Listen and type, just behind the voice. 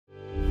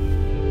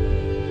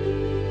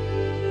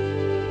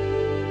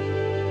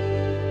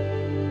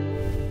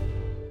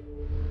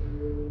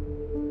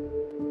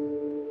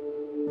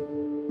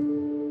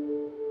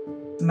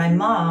my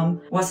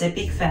mom was a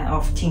big fan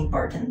of Tim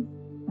Burton.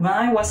 When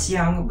I was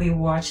young, we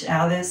watched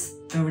Alice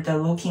Through the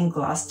Looking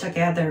Glass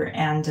together,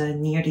 and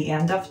near the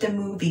end of the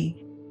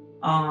movie,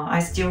 I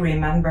still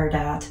remember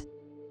that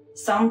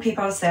some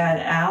people said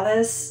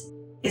Alice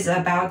is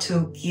about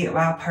to give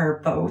up her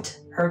boat,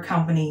 her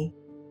company,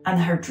 and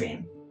her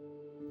dream.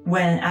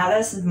 When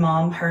Alice's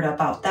mom heard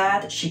about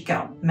that, she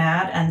got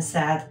mad and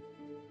said,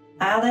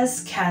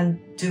 Alice can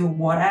do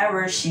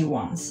whatever she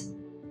wants.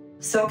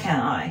 So can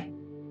I.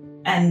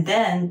 And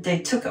then they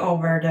took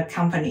over the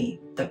company,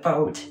 the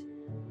boat,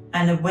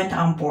 and went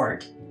on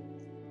board,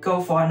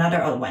 go for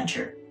another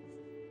adventure.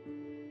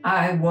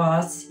 I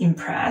was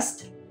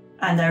impressed,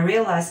 and I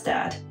realized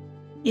that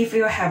if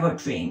you have a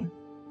dream,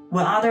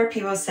 when other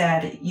people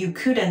said you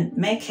couldn't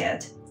make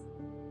it,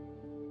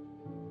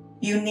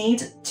 you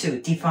need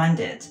to define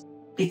it,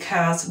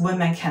 because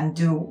women can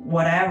do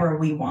whatever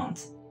we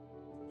want.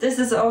 This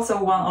is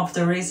also one of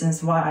the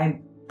reasons why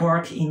I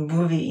work in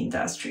movie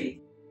industry.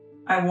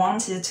 I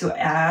wanted to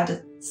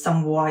add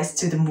some voice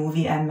to the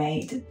movie I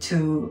made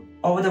to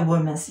all the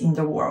women in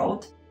the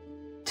world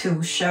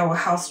to show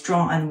how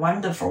strong and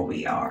wonderful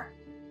we are.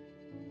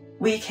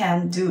 We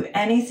can do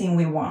anything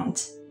we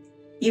want,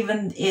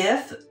 even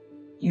if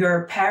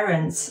your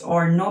parents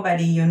or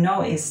nobody you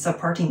know is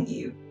supporting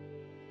you.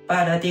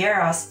 But there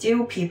are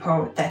still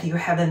people that you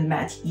haven't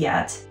met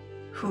yet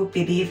who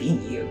believe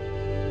in you.